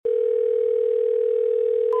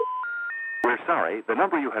We're sorry, the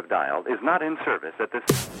number you have dialed is not in service at this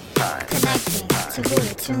time. Connecting to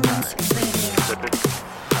Hula Tunes Radio.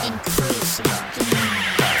 Increasing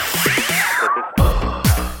gains.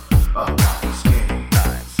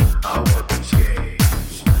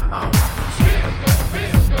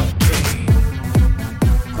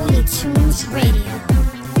 Hula Tunes Radio,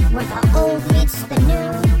 where the old meets the new,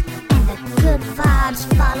 and the good vibes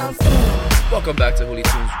follow through. Welcome back to Hula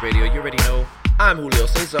Tunes Radio. You already know I'm Julio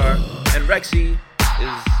Cesar, and Rexy is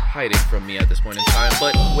hiding from me at this point in time.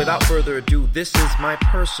 But without further ado, this is my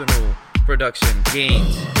personal production,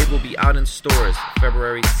 Gains. It will be out in stores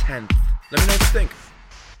February 10th. Let me know what you think.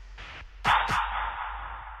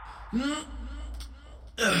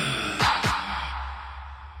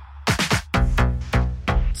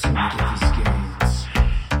 Till we get these gains,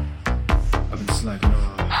 I've been slacking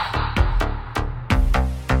off.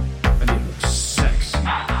 I need to look sexy.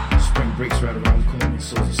 Spring break's right around the corner,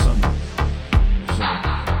 so is the summer. So,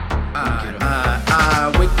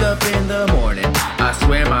 I wake up in the morning, I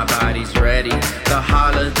swear my body's ready. The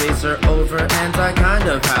holidays are over and I kind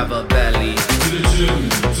of have a belly.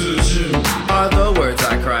 Are the words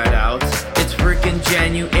I cried out. It's freaking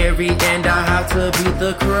January and I have to beat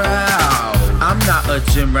the crowd. I'm not a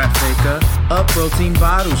gym rat faker, a protein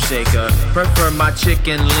bottle shaker. Prefer my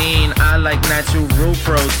chicken lean, I like natural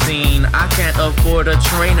protein. I can't afford a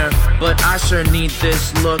trainer, but I sure need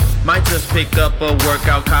this look. Might just pick up a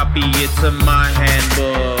workout, copy it to my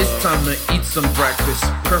handbook. It's time to eat some breakfast,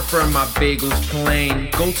 prefer my bagels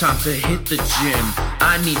plain. Go time to hit the gym,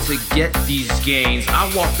 I need to get these gains. I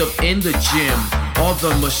walked up in the gym, all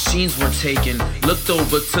the machines were taken. Looked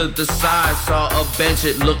over to the side, saw a bench,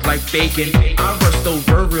 it looked like bacon. I rushed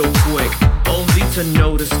over real quick, only to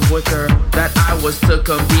notice quicker that I was to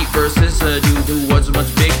compete versus a dude who was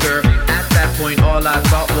much bigger. At that point, all I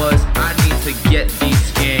thought was, I need to get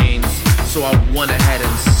these gains. So I went ahead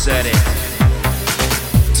and said it.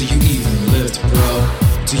 do you even lift, bro?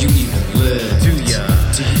 Do you even lift? Do ya?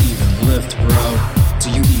 Do you even lift, bro? Do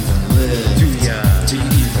you even lift? Do ya? Do you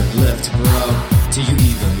even lift, bro? Do you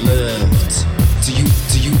even lift? Do you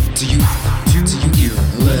even lift? Do you even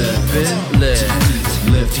lift? Do you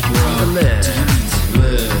even lift, bro? lift? Do you even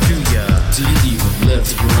lift? Do ya? Do you even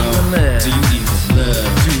lift, bro? lift? Do you even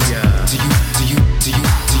lift? Do ya? Do you even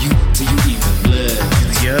lift? Do ya? Do you even lift?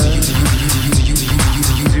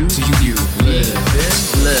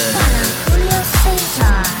 Follow Julio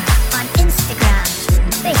Cesar on Instagram,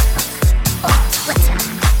 Facebook, or Twitter.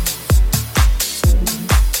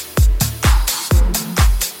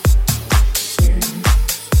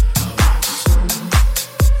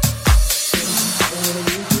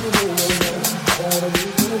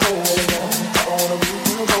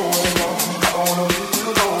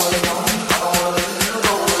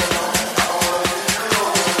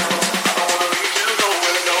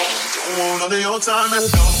 Time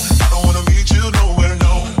and no, I don't wanna meet you nowhere,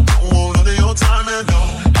 no. Don't want none of your time and no,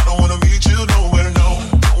 I don't wanna meet you nowhere, no.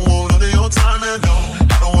 Don't want none of your time and no,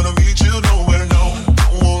 I don't wanna meet you nowhere, no.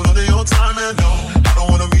 Don't want none of your time and no, I don't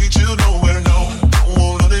wanna meet you nowhere, no. Don't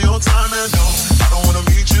want none of your time and no, I don't wanna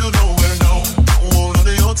meet you nowhere, no. Don't want none of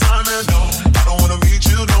your time and no, I don't wanna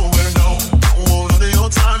meet you nowhere, no. Don't want none of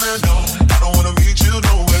your time and no, I don't wanna meet you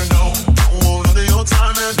nowhere, no. Don't want none of your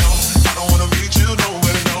time and no, I don't wanna meet you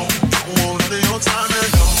nowhere, no. Don't want none of your time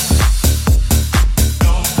and no.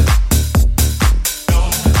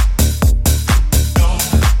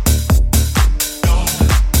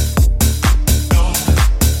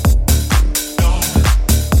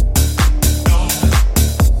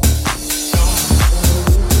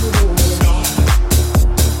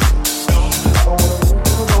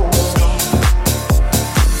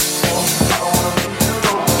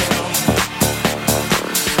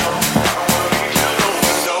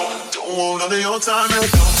 Time and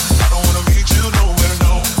no, I don't wanna meet you nowhere,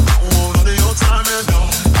 no. Don't want none of your time and no,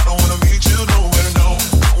 I don't wanna meet you nowhere, no.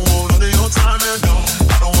 Don't want none of your time and no,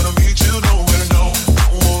 I don't wanna meet you nowhere, no. Don't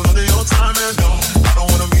want none of your time and no,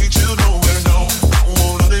 I don't wanna meet you nowhere, no.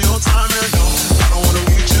 Don't want none of your time and no, I don't wanna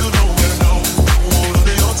meet you nowhere, no. Don't want none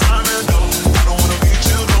of your time and no, I don't wanna meet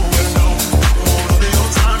you nowhere, no. Don't want none of your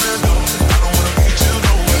time and no, I don't wanna meet you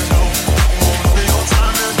nowhere, no. Don't want none of your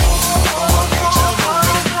time and no, I don't wanna meet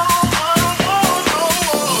you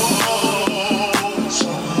nowhere.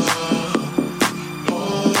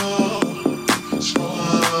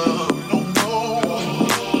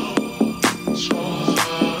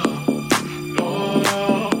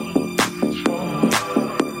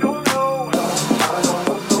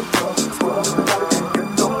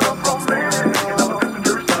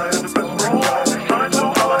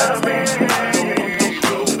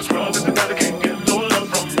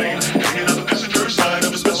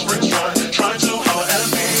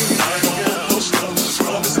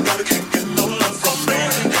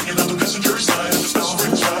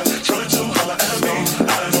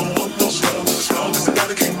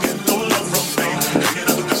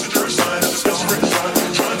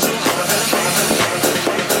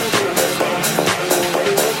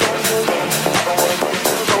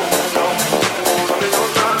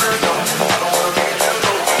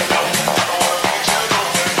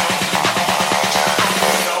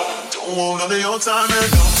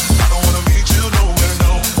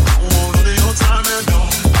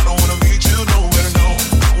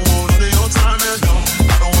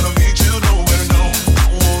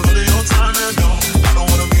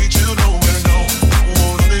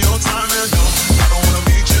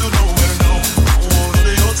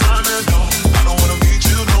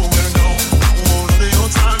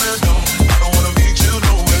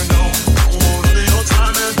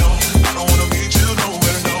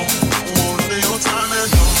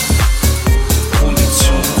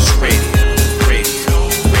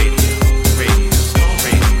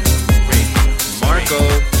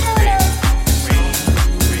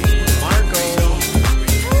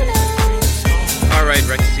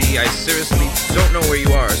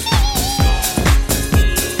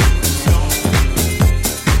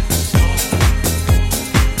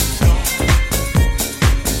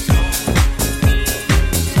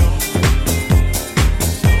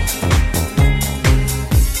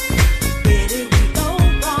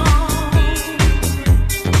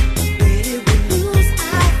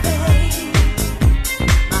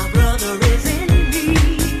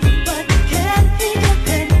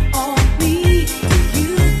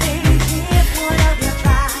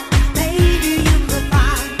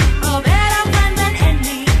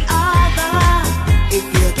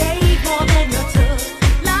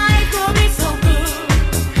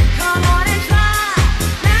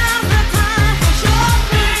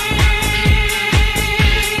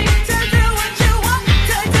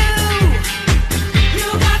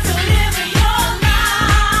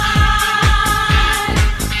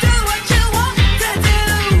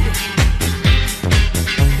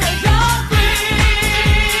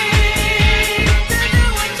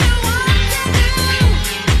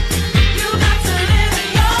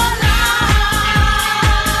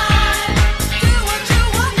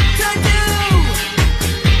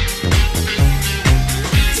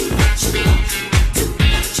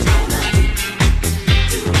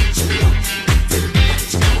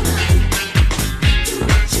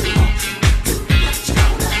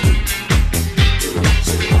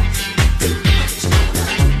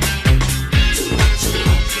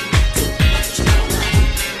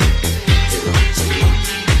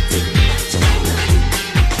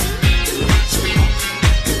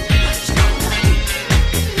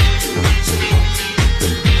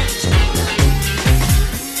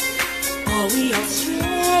 Are we all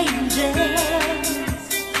strangers?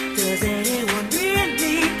 Does anyone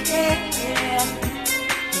really care?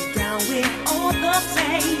 Deep down we're all the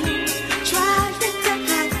same. Trying to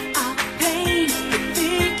hide our pain. You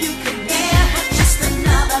think you can never just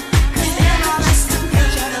another. 'Cause they're all us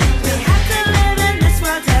together. We have to live in this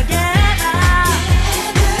world together.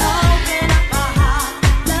 Open up our heart.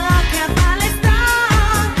 Love can finally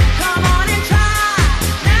start. Come on and try.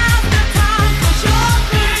 Now's the time. 'Cause you're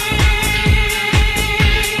free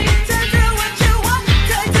to do what you want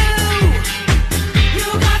to do. You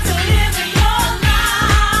got to live in your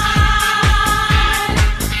life.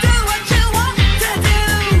 Do what you want to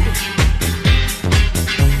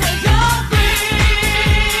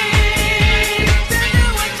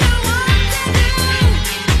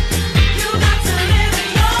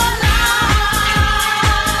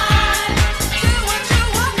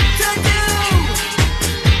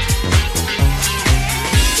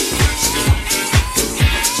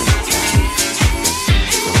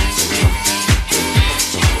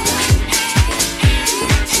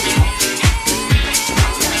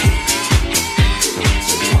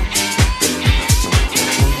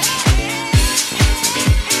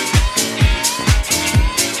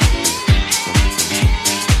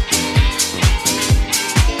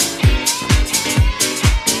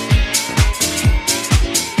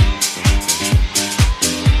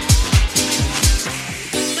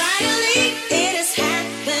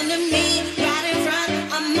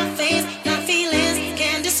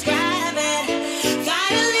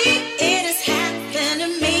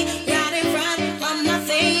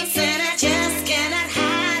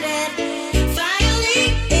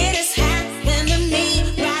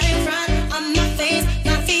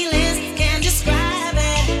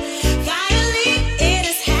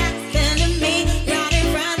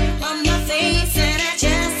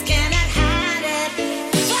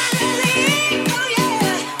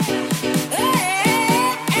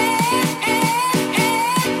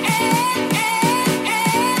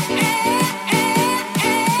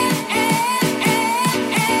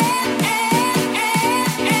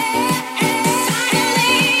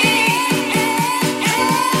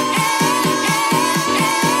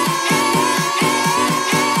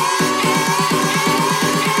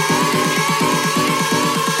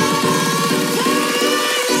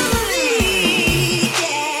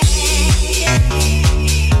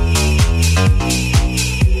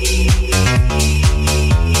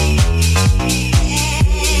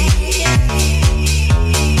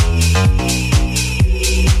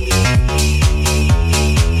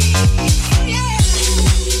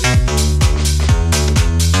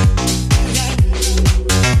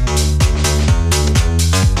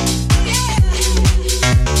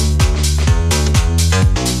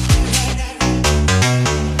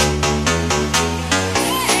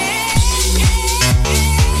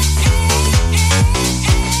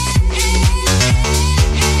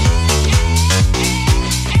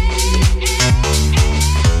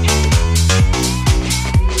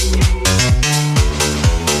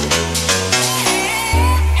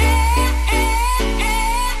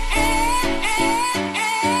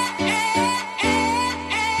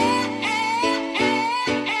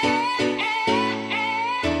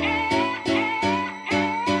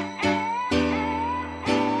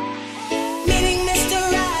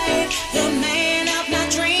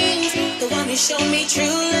me true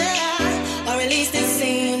love, or at least it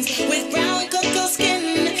seems. With brown cocoa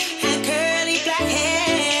skin and curly black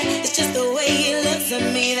hair, it's just the way he looks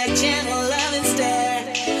at me, that gentle loving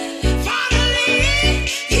stare. Finally,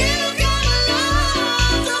 you come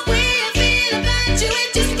along. The way I feel about you,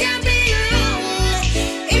 it just can't be wrong.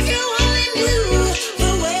 If you only knew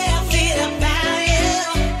the way I feel about you,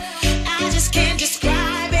 I just can't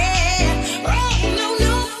describe it. Oh no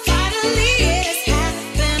no, finally it has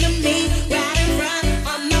happened to me, right in front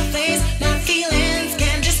of my face. My feelings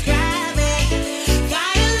can't describe it.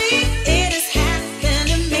 Finally it has happened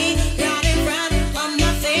to me, right in front of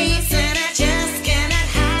my face, and I just cannot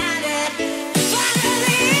hide it.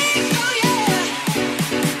 Finally, oh yeah.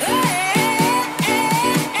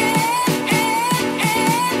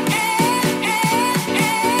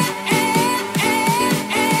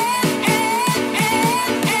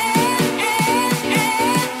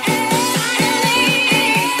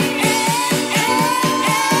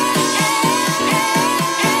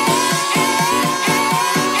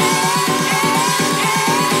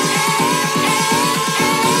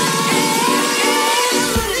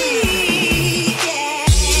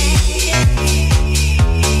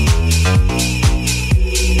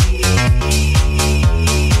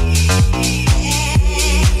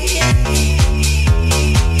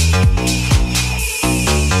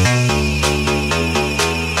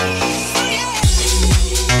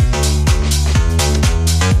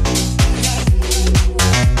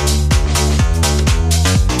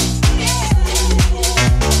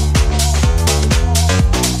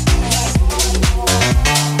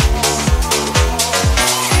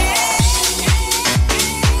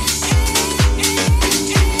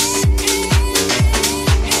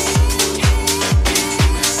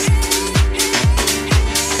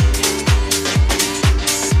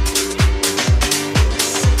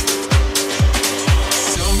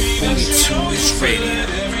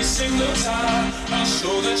 Every single time, I'll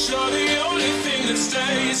show that you're the only thing that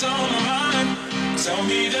stays on my mind. Tell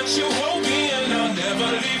me that you hold me and I'll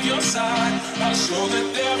never leave your side. I'll show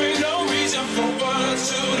that there ain't no reason for words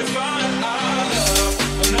to define our love.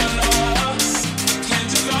 No, no, can't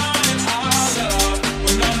define our love.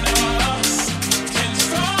 No, no, can't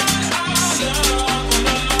define our love.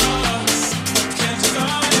 No, no, can't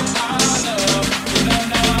define our love. No,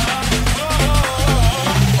 no,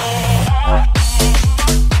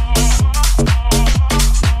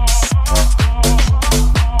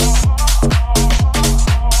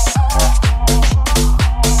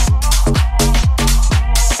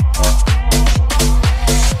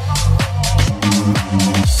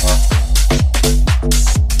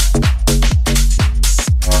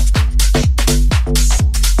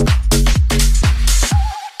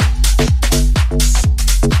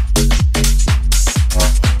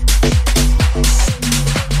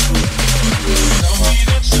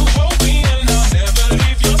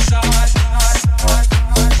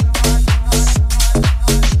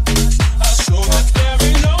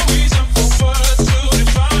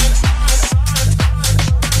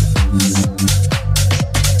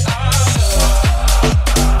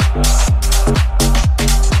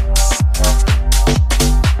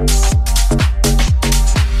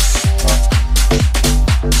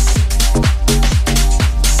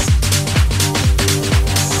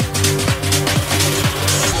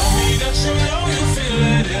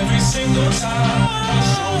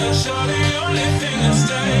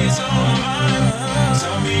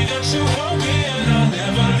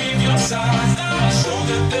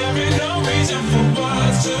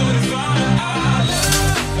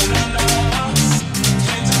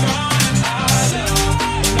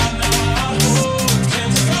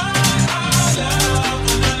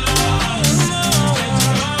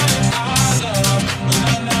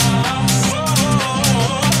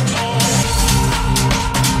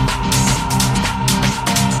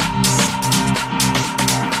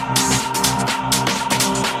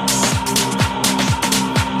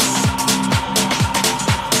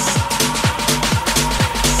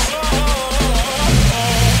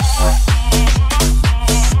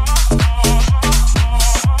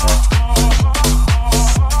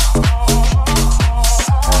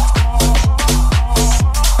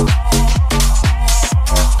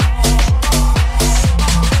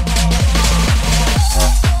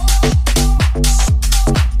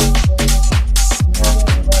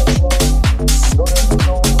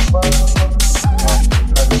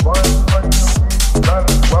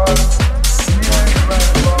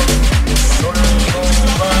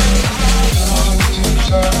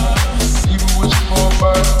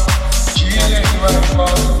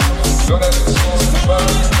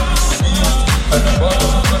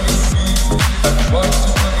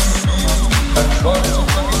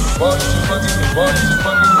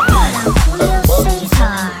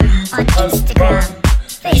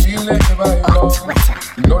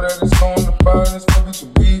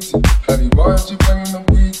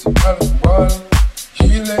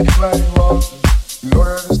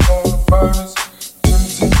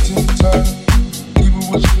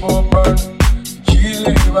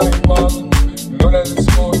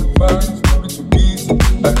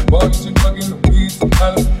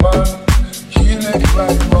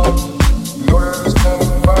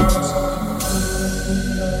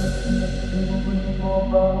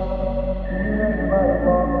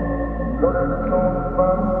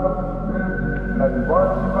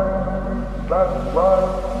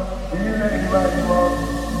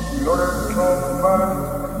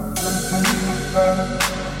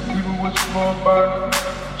 for fun.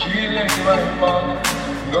 Kill everybody,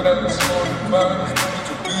 know that it's for fun.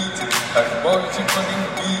 To beat it, and body to fucking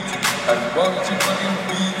beat it, and body to fucking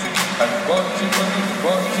beat it, and body to fucking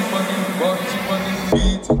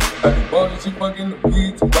beat it, and body to fucking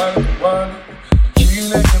beat it, body.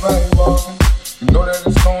 Kill everybody, you know that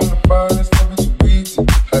it's on the fun. It's for to beat it,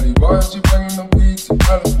 and the body to fucking beat it,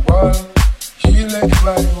 and body. Kill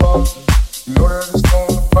everybody, you know that it's on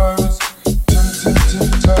the fun.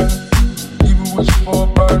 Even with you for a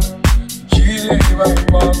burn, kill everybody,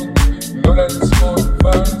 mom. You know that it's for the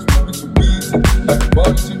fun, it's for the beats. Like the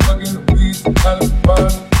bodies, you fucking the beats, and the fun.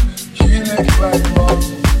 Kill everybody, mom.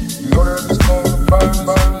 You know that it's for the fun.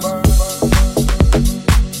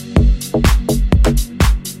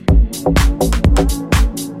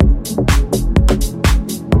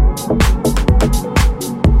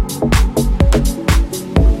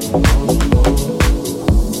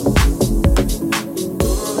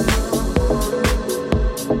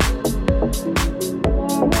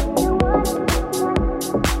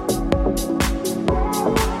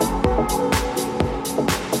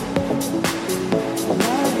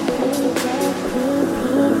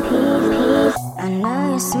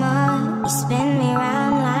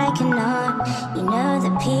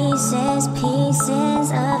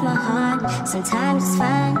 Sometimes it's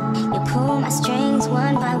fun, you pull my strings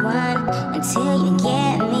one by one until you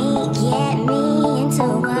get me into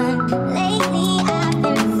one. Lately I've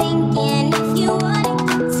been thinking if you want it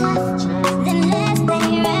tough, then let's play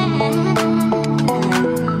around.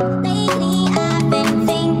 Lately I've been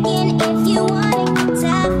thinking if you want it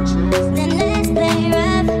tough, then let's play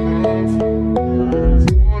rough.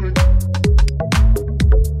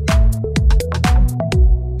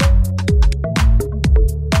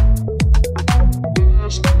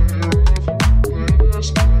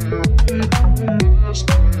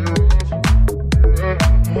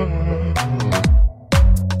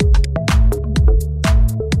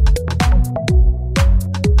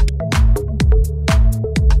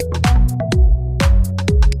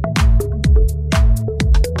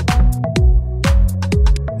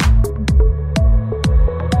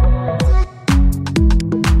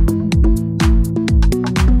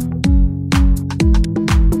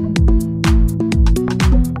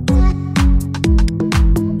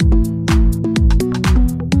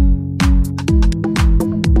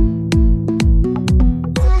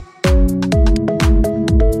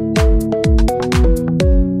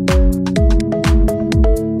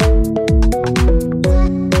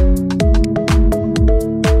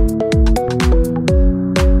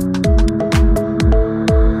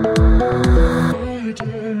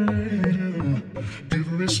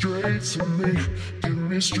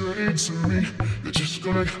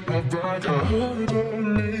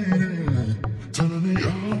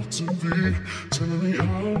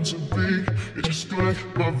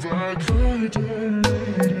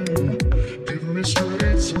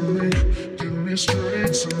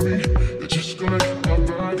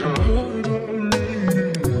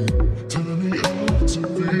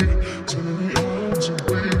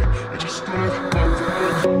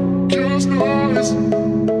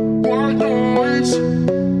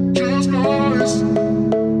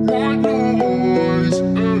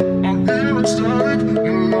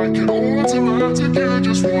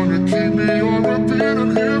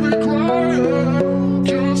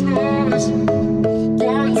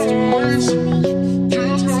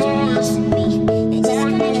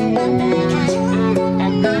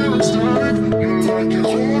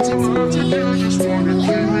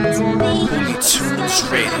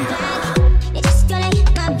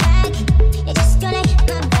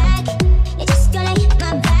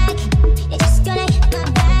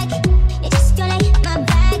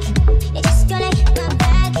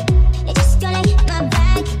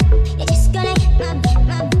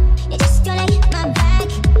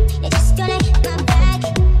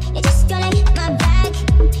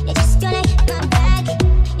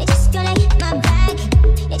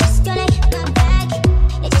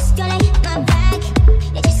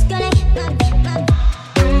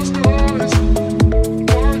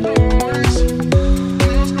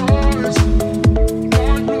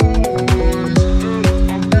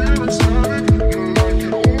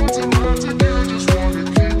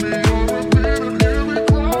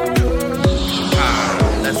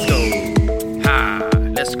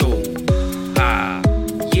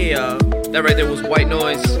 That right there was White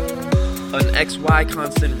Noise, an XY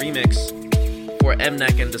Constant remix for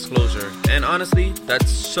Mnek and Disclosure. And honestly, that's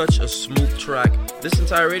such a smooth track. This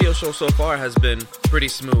entire radio show so far has been pretty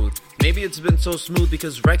smooth. Maybe it's been so smooth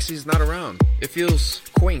because Rexy's not around. It feels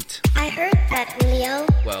quaint. I heard that, Julio.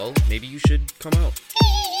 Well, maybe you should come out.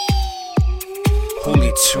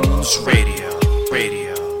 Holy Tunes Radio,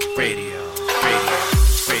 radio, radio, radio,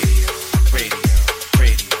 radio, radio, radio,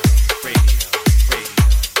 radio, radio,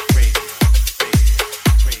 radio,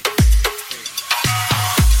 radio,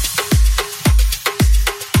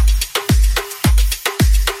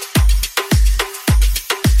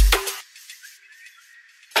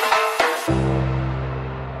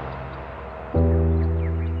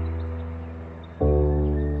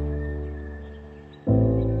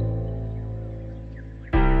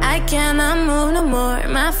 I cannot move no more,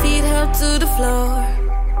 my feet held to the floor.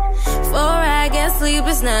 For I get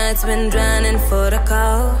sleepless nights, been drowning for the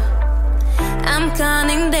call. I'm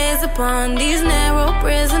counting days upon these narrow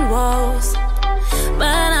prison walls,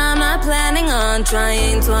 but I'm not planning on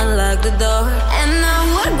trying to unlock the door. And I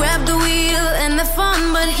would grab the wheel and the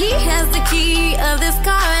phone, but he has the key of this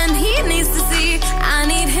car and he needs to see I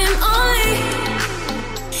need him only.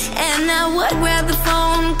 And I would grab the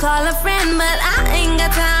phone, call a friend, but I ain't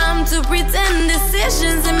got time to pretend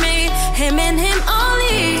decisions are made, him and him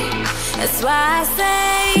only. That's why I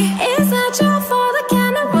say, it's not your fault I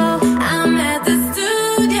can't roll. I'm at the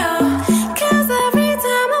studio, 'cause every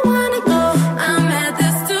time I wanna go, I'm at the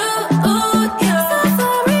studio. So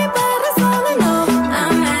sorry, but it's all I know.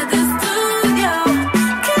 I'm at the studio,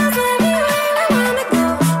 'cause everywhere I wanna go.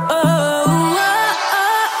 Oh,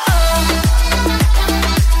 oh,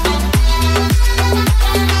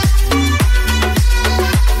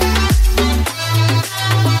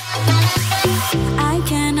 I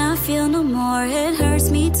cannot feel no more, it hurts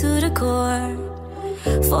me to the core.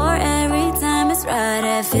 For every time it's right,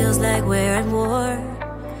 it feels like we're at war.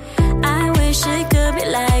 I wish it could be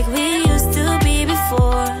like we used to be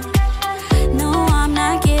before. No, I'm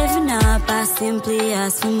not giving up, I simply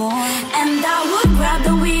ask for more. And I would grab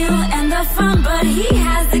the wheel and the phone, but he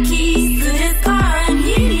has the keys to this car and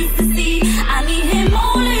he needs to see I need him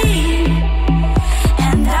only.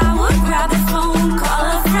 And I would grab the phone, call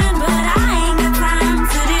a friend, but I ain't got time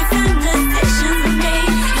to defend the decisions we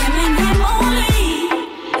made, him and him only.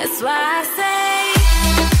 That's why I say,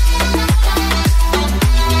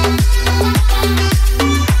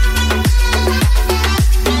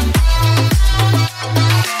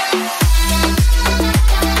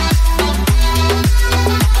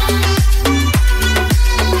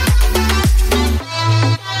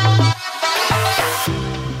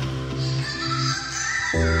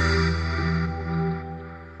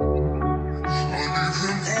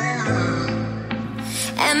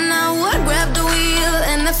 and I would grab the wheel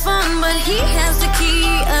and the phone, but he has the key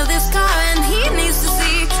of this car and he needs to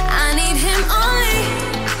see I need him only.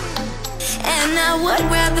 And I would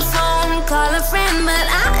grab the phone, call a friend, but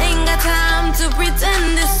I ain't got time to pretend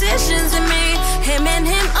decisions are made, him and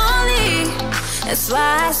him only. That's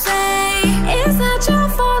why I say, it's not your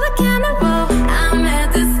fault I can't roll. I'm at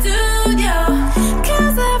the studio,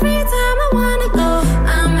 'cause every time I wanna go,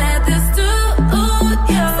 I'm at the studio.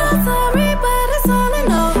 So sorry, but it's all I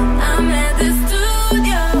know. I'm at the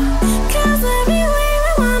studio, 'cause everywhere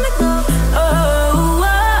I wanna go. Oh,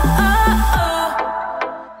 oh, oh, oh.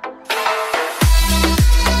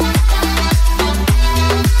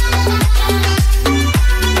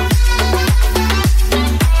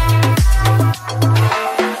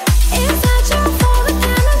 It's not your fault I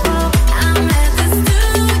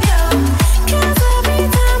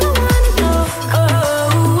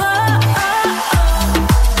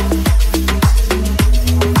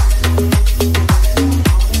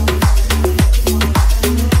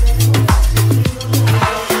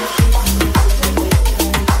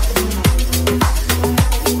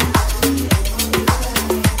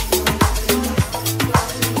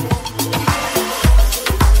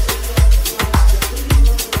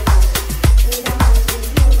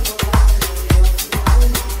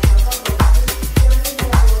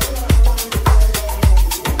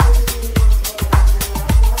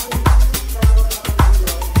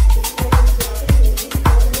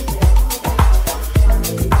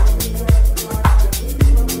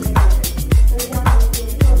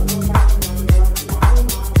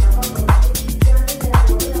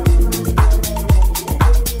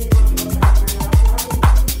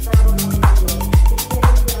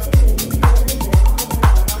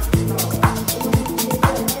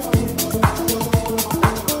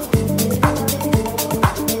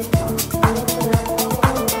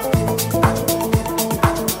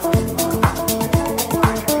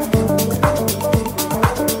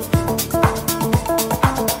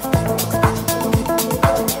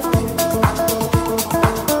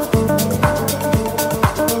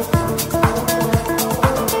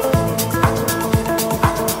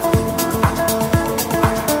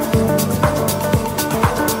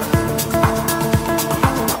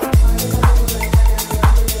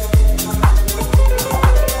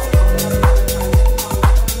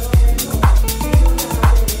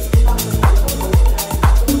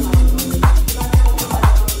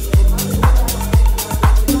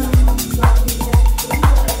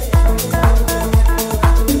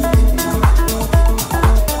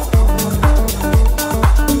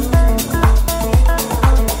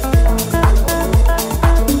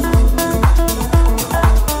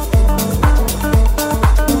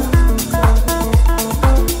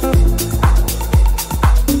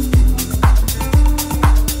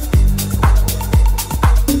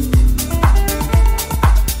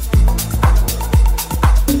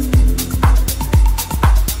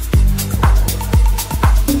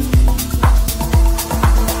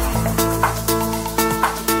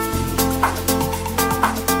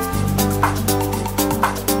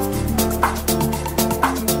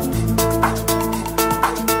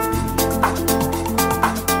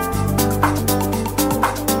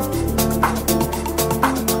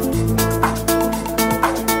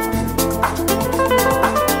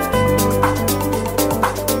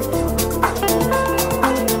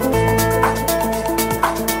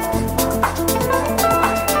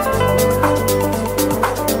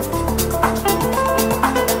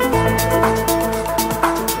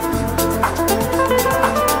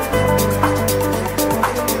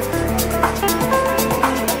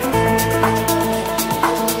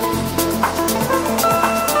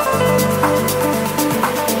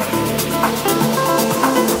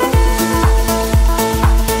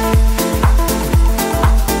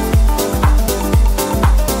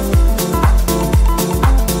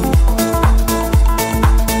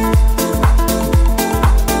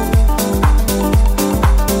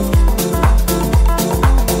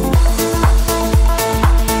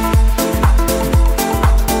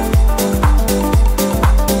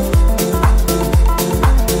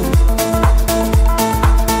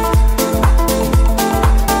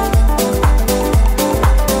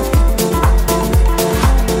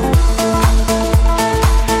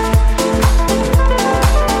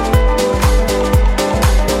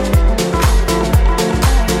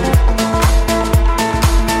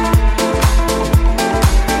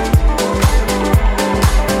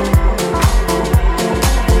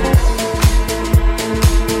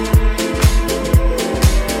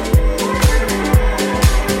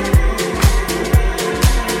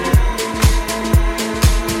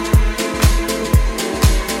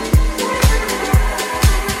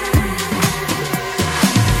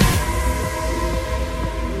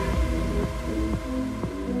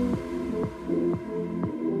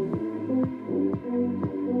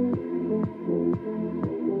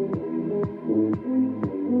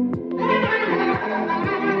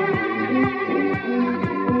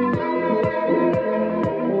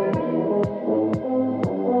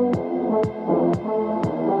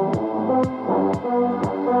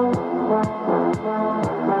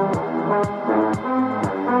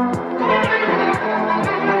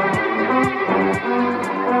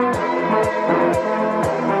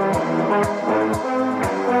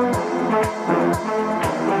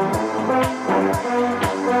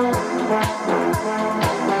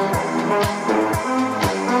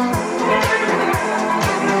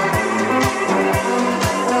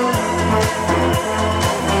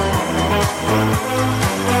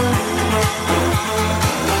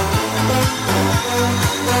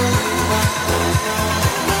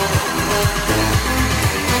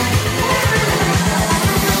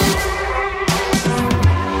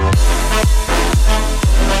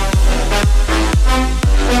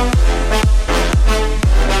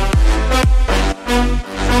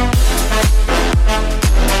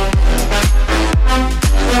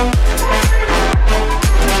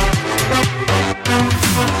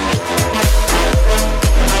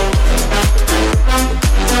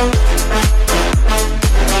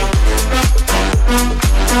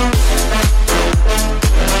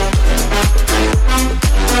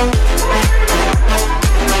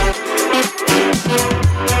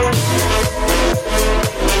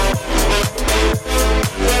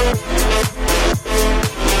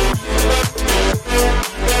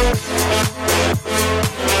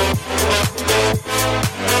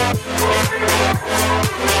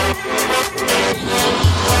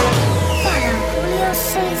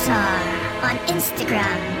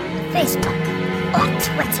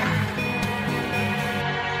sweater.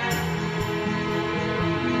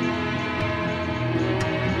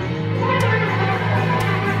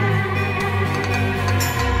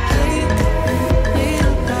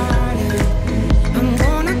 I'm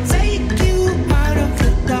gonna take you out of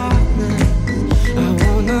the darkness. I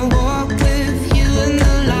wanna walk with you in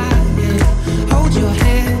the light. Yeah. Hold your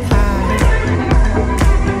head high.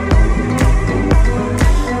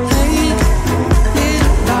 Hey,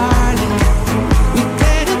 little darling, we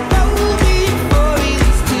better go before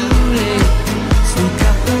it's too late. Sneak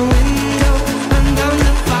out the window and down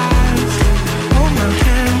the fire. Hold my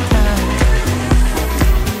hand tight.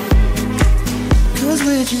 'Cause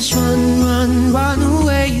we're just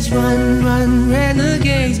runaways, run,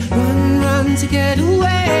 renegades, run to get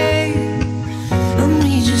away. And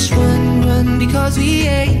we just run because we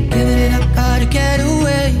ain't giving it up, gotta get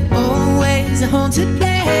away. Always a haunted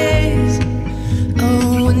place.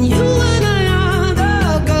 Oh, and you and I are the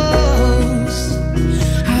ghosts.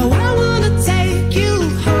 How I wanna take you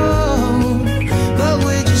home, but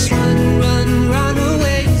we're just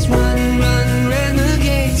runaways, run,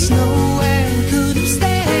 renegades. Nowhere could have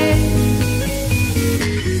stayed.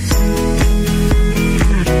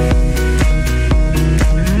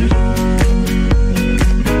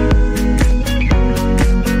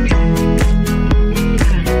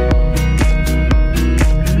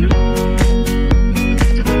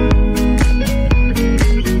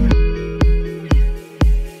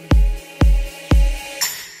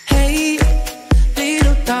 Hey,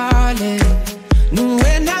 little darling, no,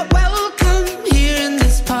 we're not welcome here in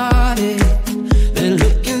this party. They're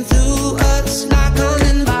looking through us like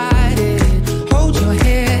uninvited. Hold your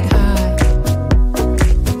head high.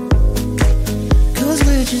 'Cause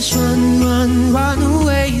we're just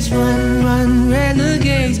runaways, run,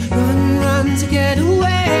 renegades, run to get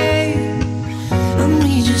away. And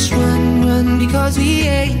we just run because we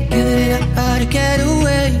ain't giving it up, gotta get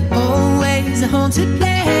away. Always a haunted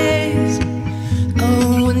place.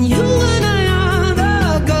 Oh, and you and I are the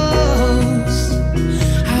ghosts.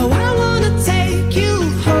 How I wanna take you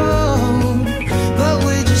home, but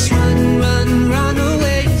we're just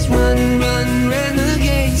runaways, run,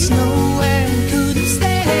 renegades. Nowhere could have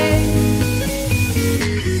stayed.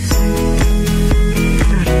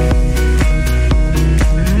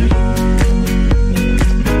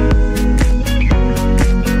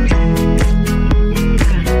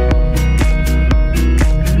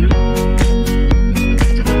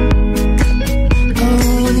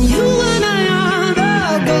 Oh, and you and I are the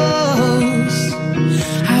ghosts.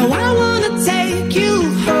 How I wanna take you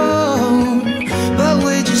home, but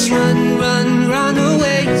we're just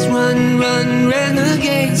runaways, run,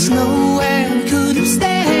 renegades. Nowhere could have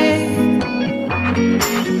stayed.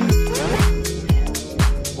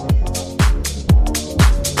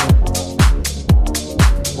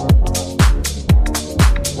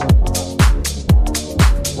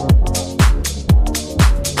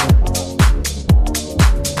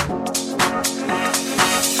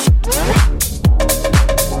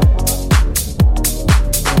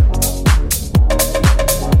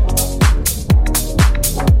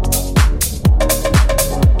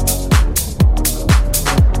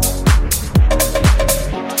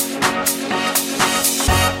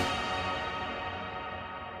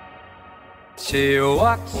 She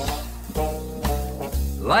walks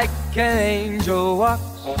like an angel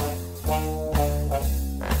walks.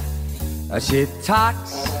 She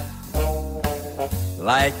talks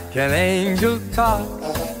like an angel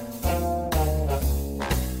talks.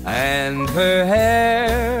 And her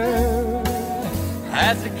hair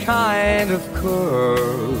has a kind of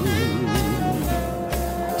curl.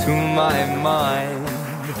 To my mind,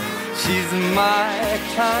 she's my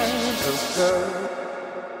kind of girl.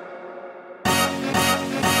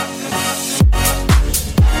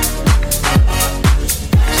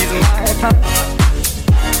 She's my kind.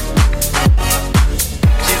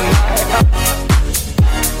 She's my kind.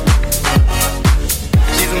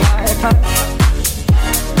 She's my kind.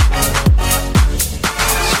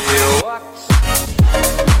 She walks.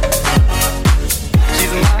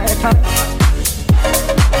 She's my kind.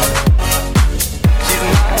 She's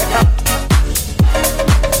my kind.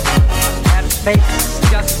 That face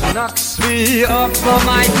just knocks me off of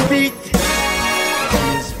my feet.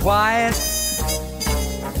 She's white,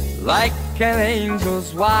 like an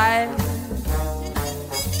angel's wife,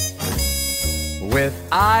 with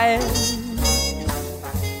eyes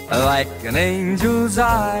like an angel's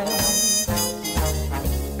eyes,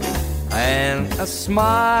 and a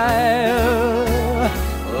smile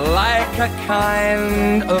like a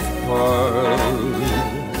kind of pearl.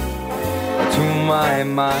 To my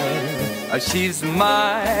mind, She's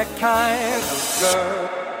my kind of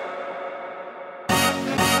girl.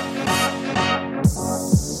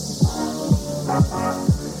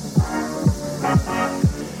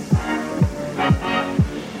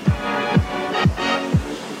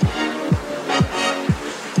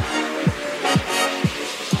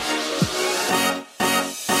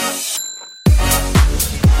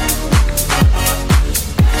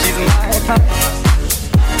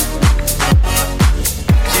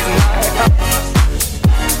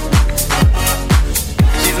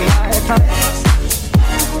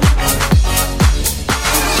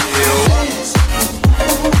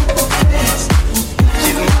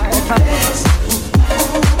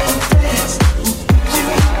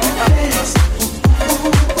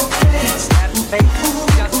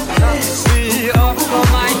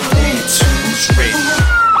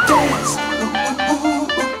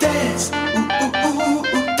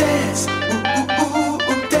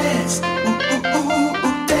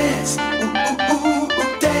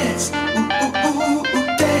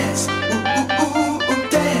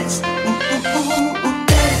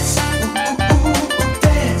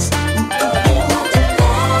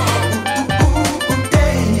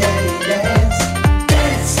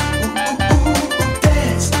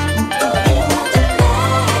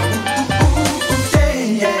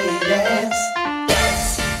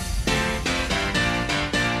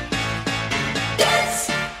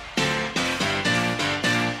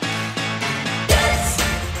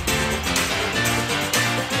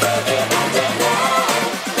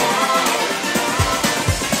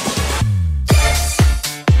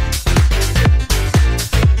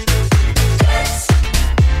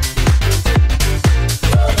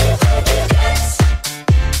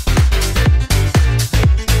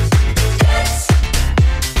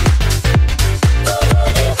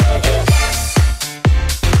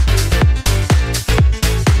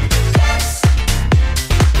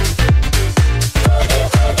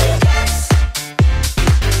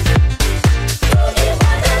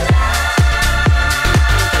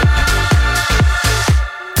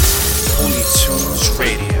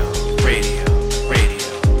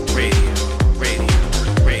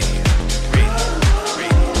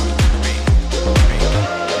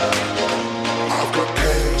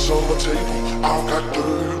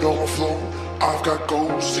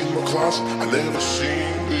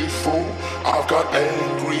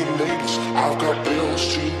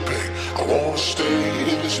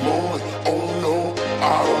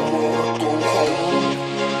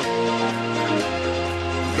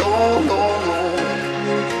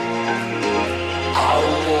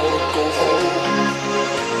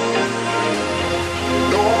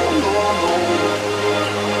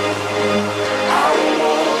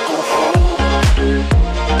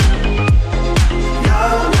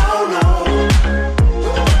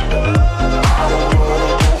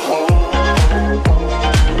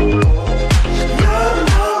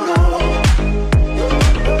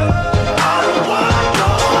 I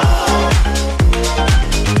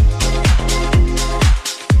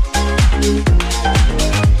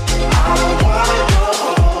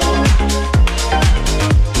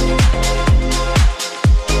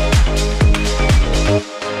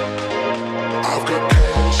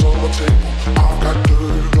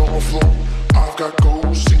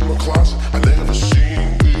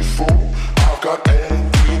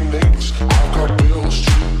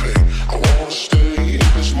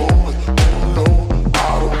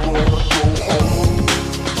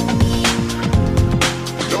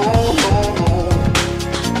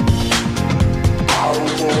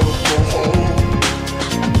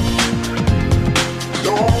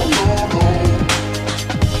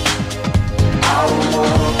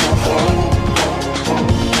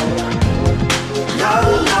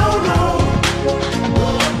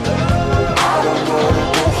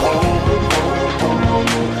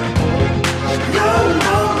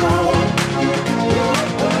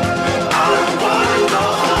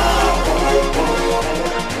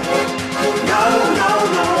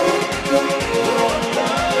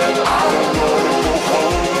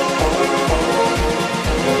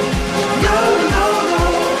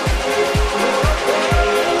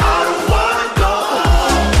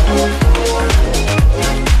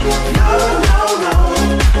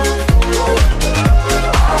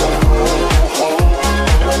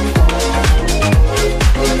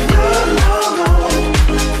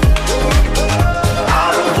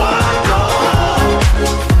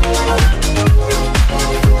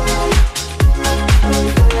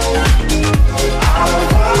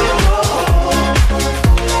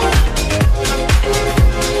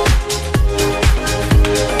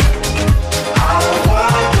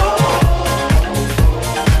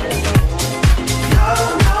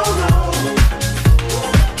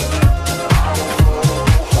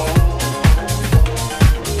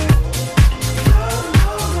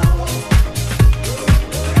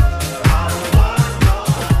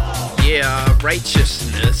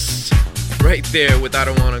Righteousness right there with I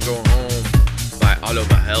Don't Wanna Go Home by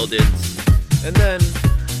Oliver Heldens. And then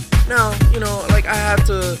now, like I have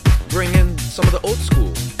to bring in some of the old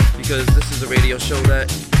school because this is a radio show that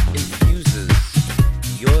infuses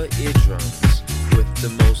your eardrums with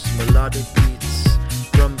the most melodic beats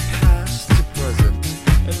from past to present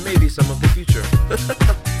and maybe some of the future.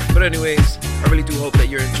 But anyways, I really do hope that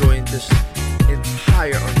you're enjoying this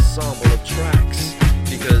entire ensemble of tracks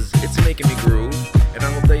because it's making me groove, and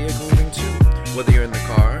I hope that you're grooving too. Whether you're in the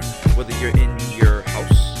car, whether you're in your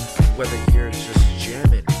house, whether you're just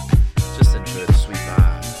jamming, just enjoy the sweet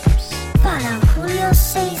vibes. Follow Julio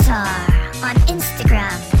Cesar on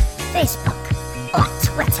Instagram, Facebook, or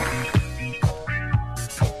Twitter.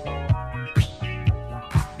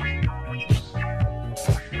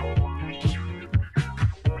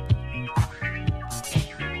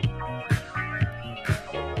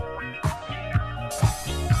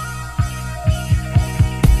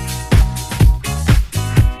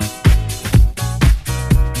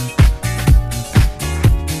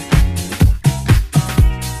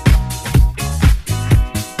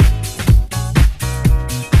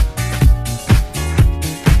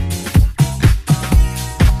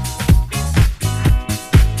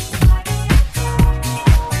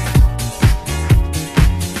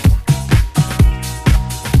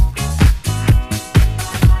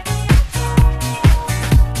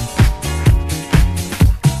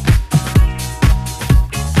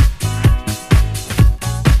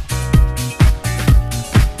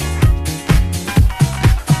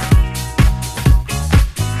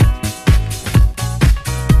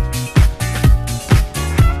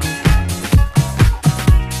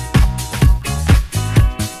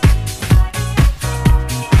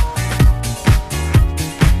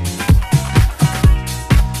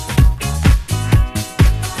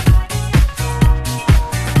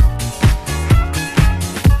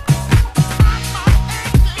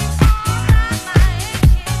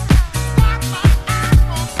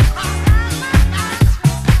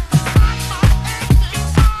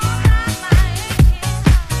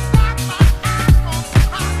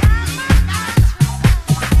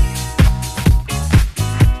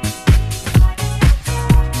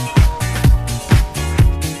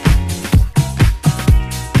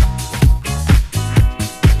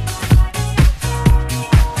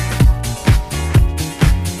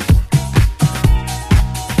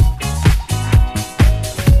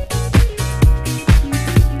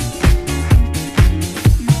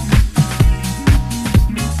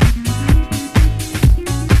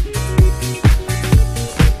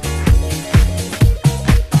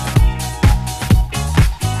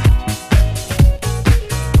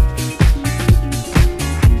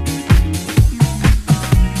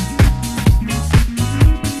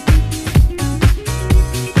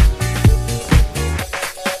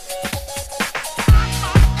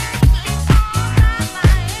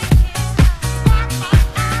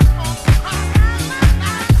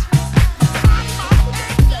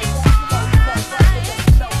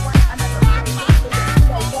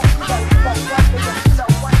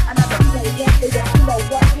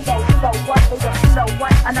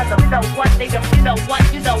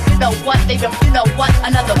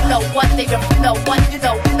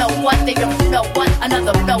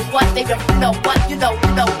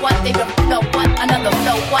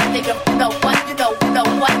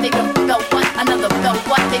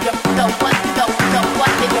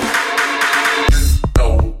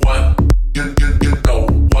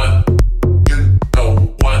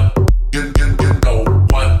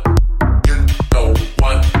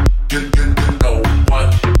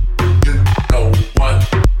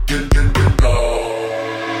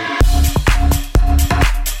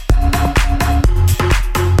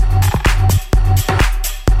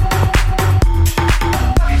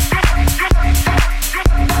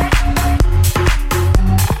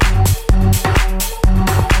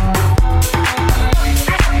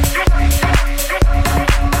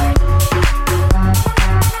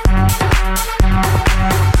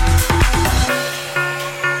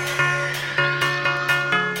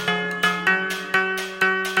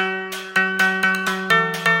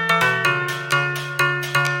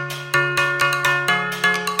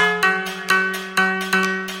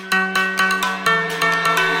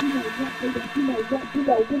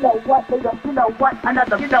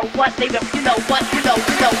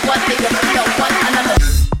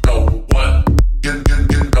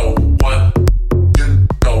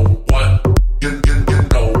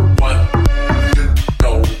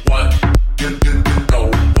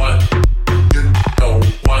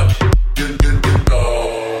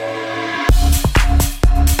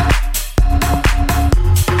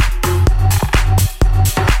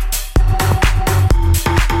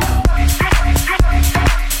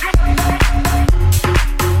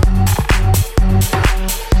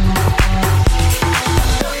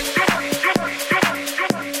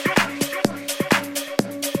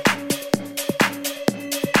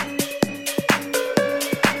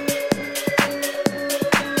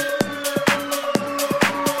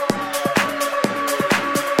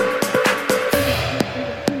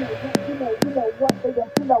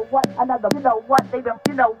 another, you know what they've been,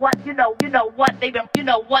 you know what, you know what they've been, you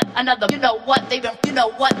know what another, you know what they've been, you know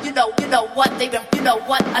what, you know what they've been, you know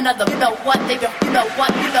what another, you know what they've been, you know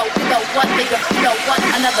what, you know what they've been, you know what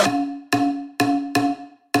another.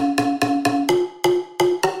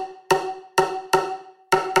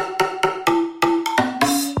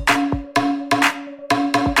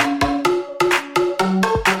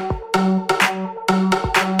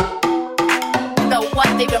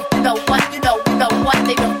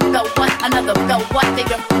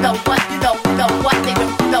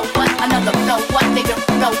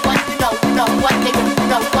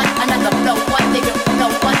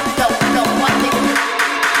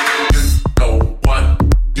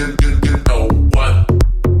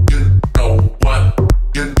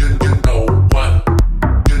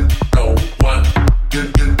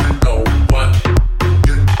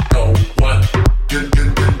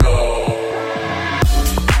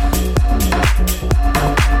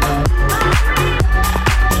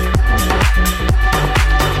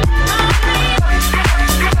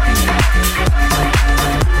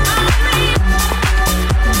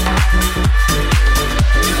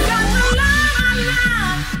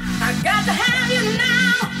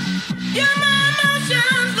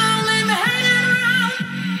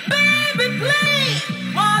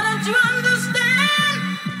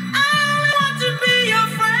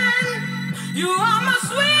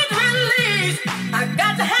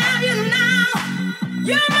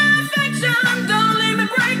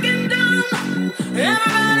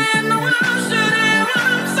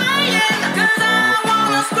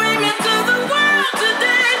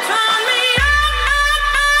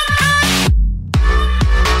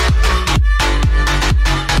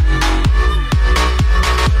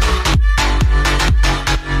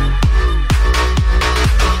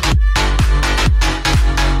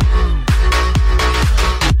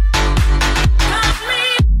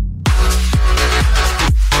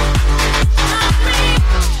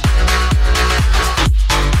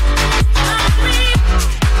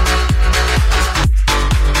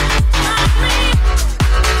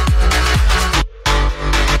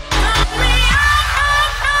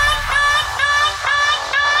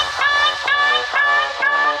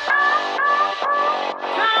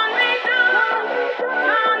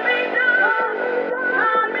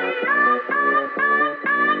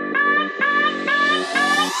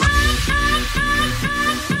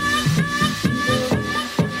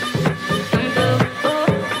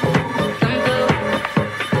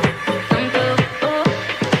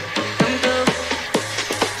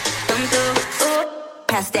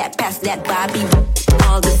 Pass that Bobby.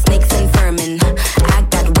 All the snakes and vermin. I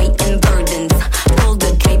got weight and burdens. Pull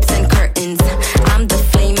the drapes and curtains. I'm the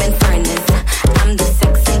flame and furnace. I'm the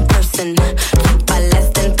sex in person. Cute by less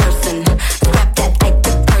than person. Scrap that, I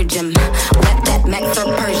could purge him. Wet that Max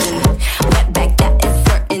or Persian. Wet back, that is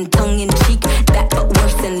certain. Tongue in cheek, that but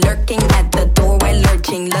worse than lurking at the doorway,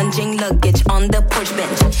 lurching. Lunging luggage on the porch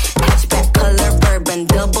bench. Hatchback color bourbon.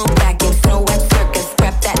 Double backing, snow at circus.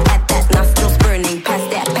 Scrap that at that, nostrils burning. Pass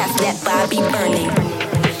that Bobby burning.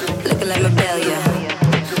 Looking like Mabelia.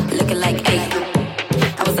 Looking like eight.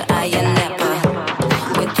 I was an iron napper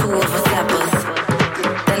with two of the sappers.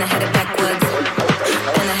 Then I had it backwards.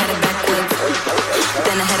 Then I had it backwards.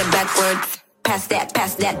 Then I had it backwards. Pass that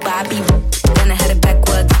Bobby. Then I had it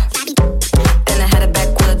backwards. Then I had it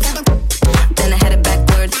backwards. Then I had it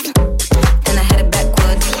backwards. Then I had it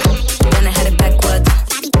backwards. Then I had it backwards.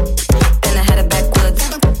 Then I had it backwards.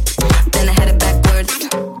 Then I had it backwards.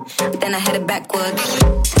 Then I had it backwards.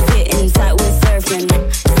 Sitting tight with surfing.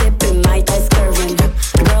 Sipping my ice curving.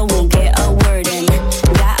 Girl won't get a word in.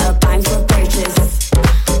 Got a pint for purchase.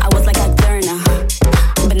 I was like a Turner,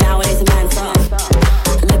 but nowadays a man soft.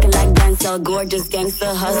 Looking like Denzel, gorgeous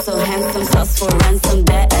gangster hustle. Handsome sauce for ransom.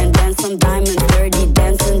 Bet and dance some diamonds. Dirty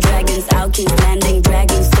dancing dragons. Out King's Landing.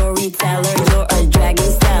 Dragon storyteller. You're a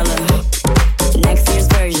dragon seller. Next year's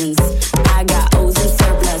versions. I got O's in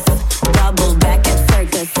surplus. Double back at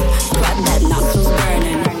circus. Squat that nostrils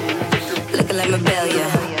burning. Looking like Mabelia.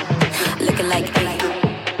 Looking like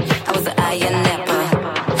I was an iron napper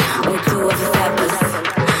with two of the sappers.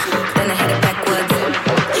 Then I had it backwards.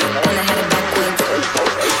 Then I had it backwards.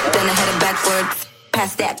 Then I had it backwards.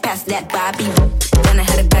 Pass that Bobby. Then I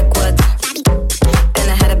had it backwards. Then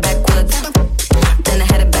I had it backwards. Then I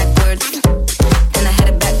had it backwards. Then I had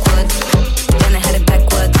it backwards. Then I had it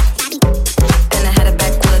backwards. Then I had it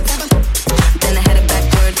backwards. Then I had it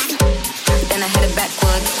backwards. Then I had it backwards. Then I had it backwards. Then I had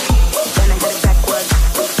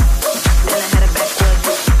it backwards. Then I had it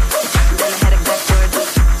backwards. Then I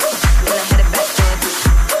had it backwards.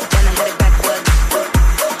 Then I had it backwards.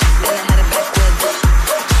 Then I had it backwards.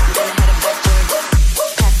 Then I had it backwards.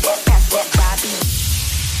 Pass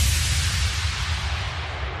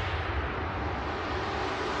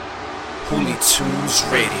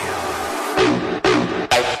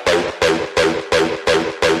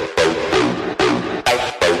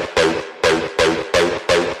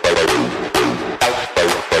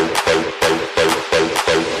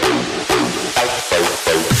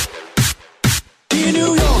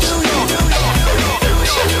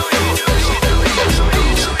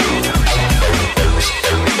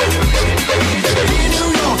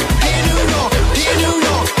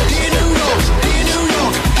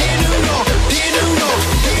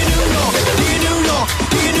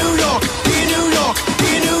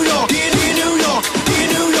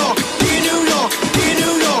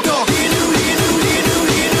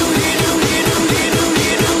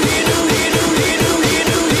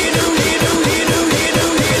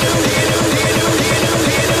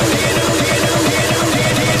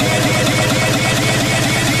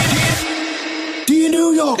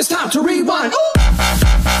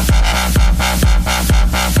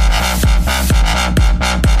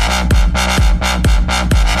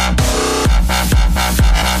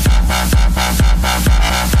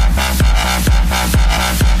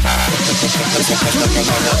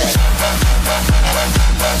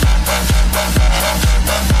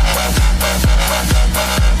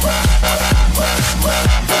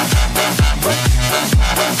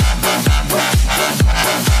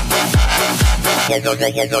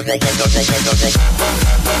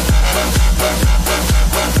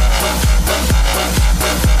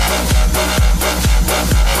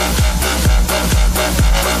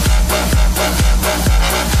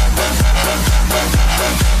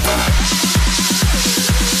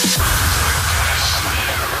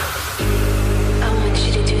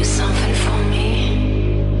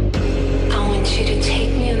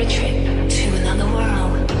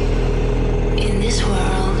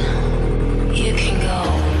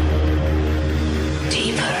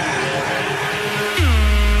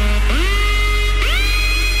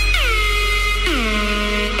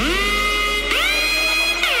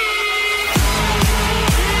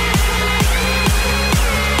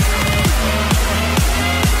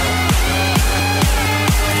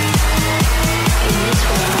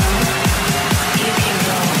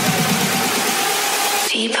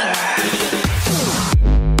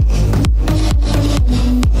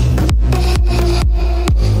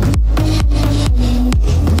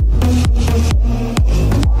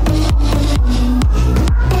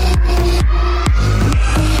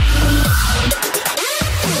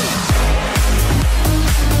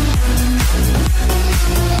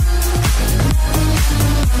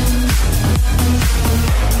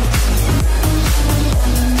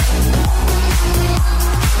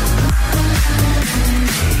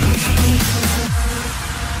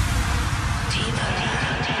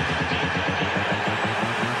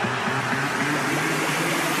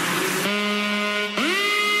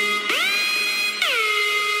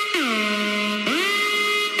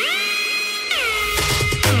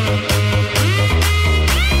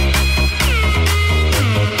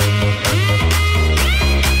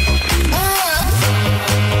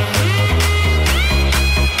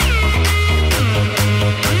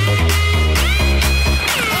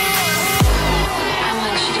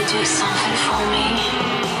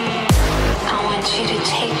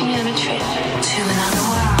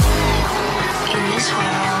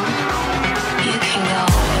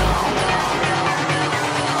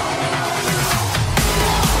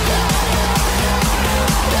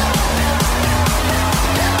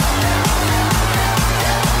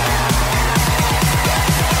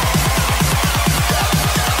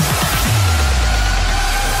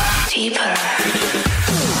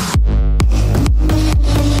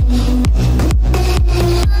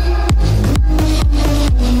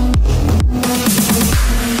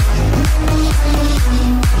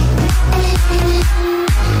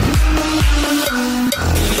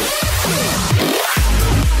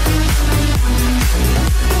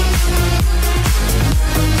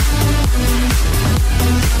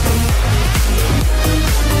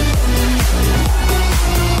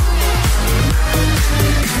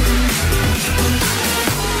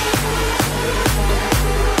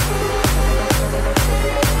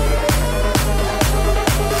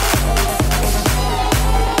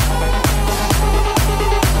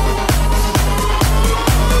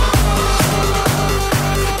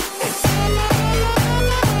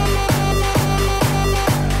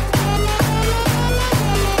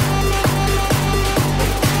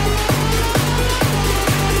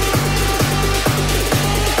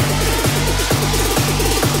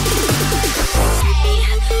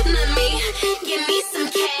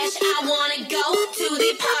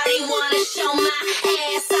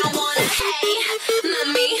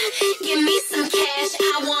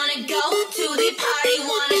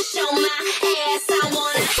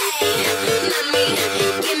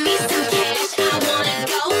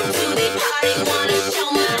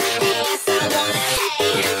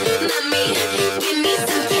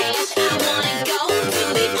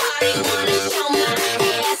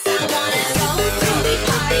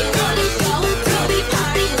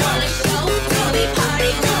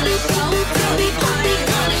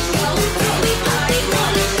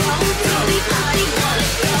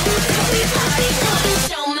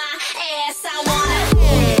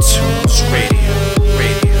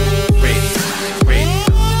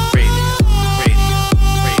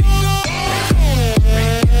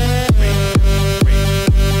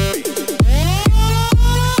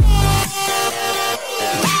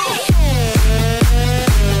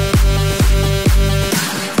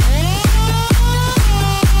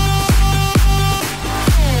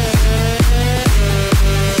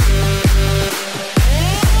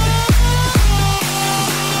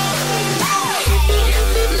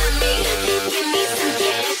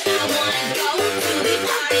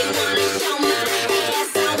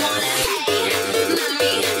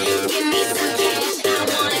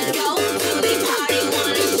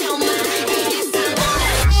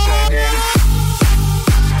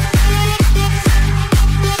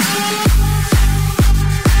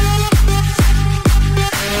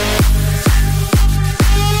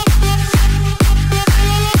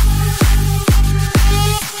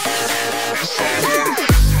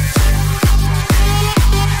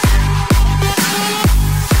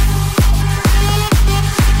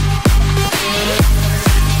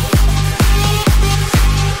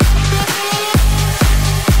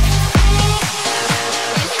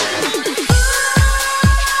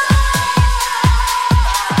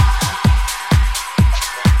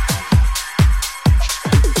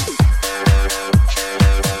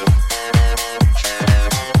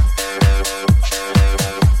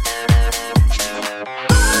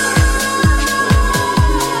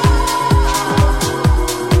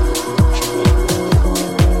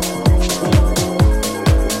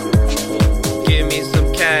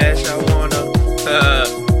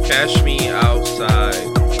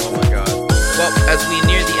as we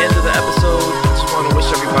near the end of the episode, just want to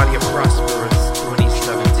wish everybody a prosperous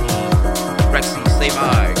 2017. Rexy, say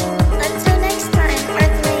bye. Until next time,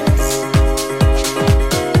 Earthlings.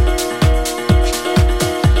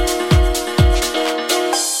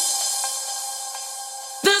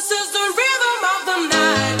 This is the rhythm of the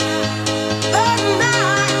night. The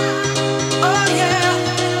night. Oh yeah.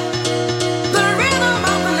 The rhythm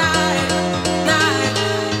of the night. Night.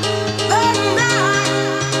 The night.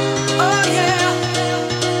 Oh yeah.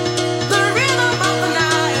 The rhythm of the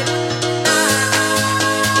night. Night.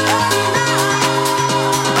 The night.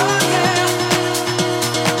 Oh yeah.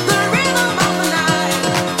 The rhythm of the night.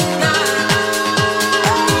 Night.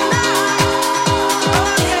 The night. Oh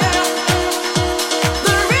yeah.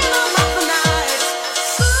 The rhythm of the night.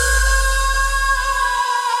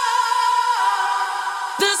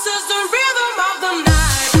 This is the rhythm of the night. This is the rhythm of the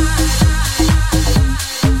night.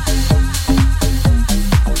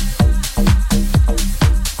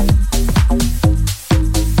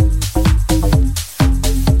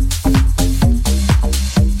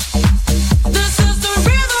 This is the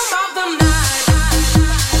rhythm of the night.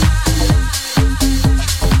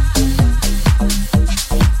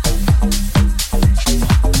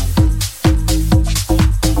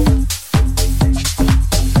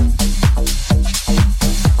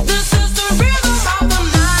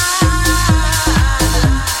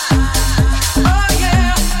 Oh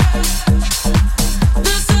yeah.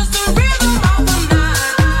 This is the rhythm of the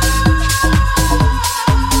night.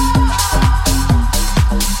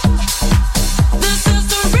 This is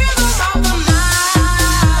the rhythm of the night.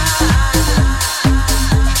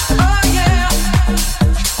 Oh yeah.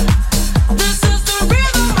 This is the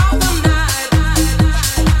rhythm of the night.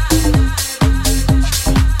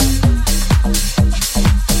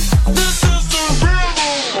 This is the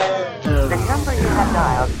rhythm. The number you have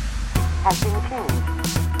dialed has been changed.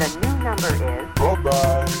 The new number is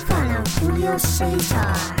Follow Julio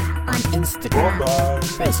Cesar on Instagram,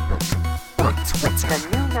 Facebook, or Twitter. the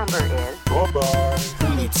new number is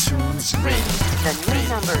Holy Tunes Radio. the new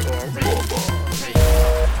number is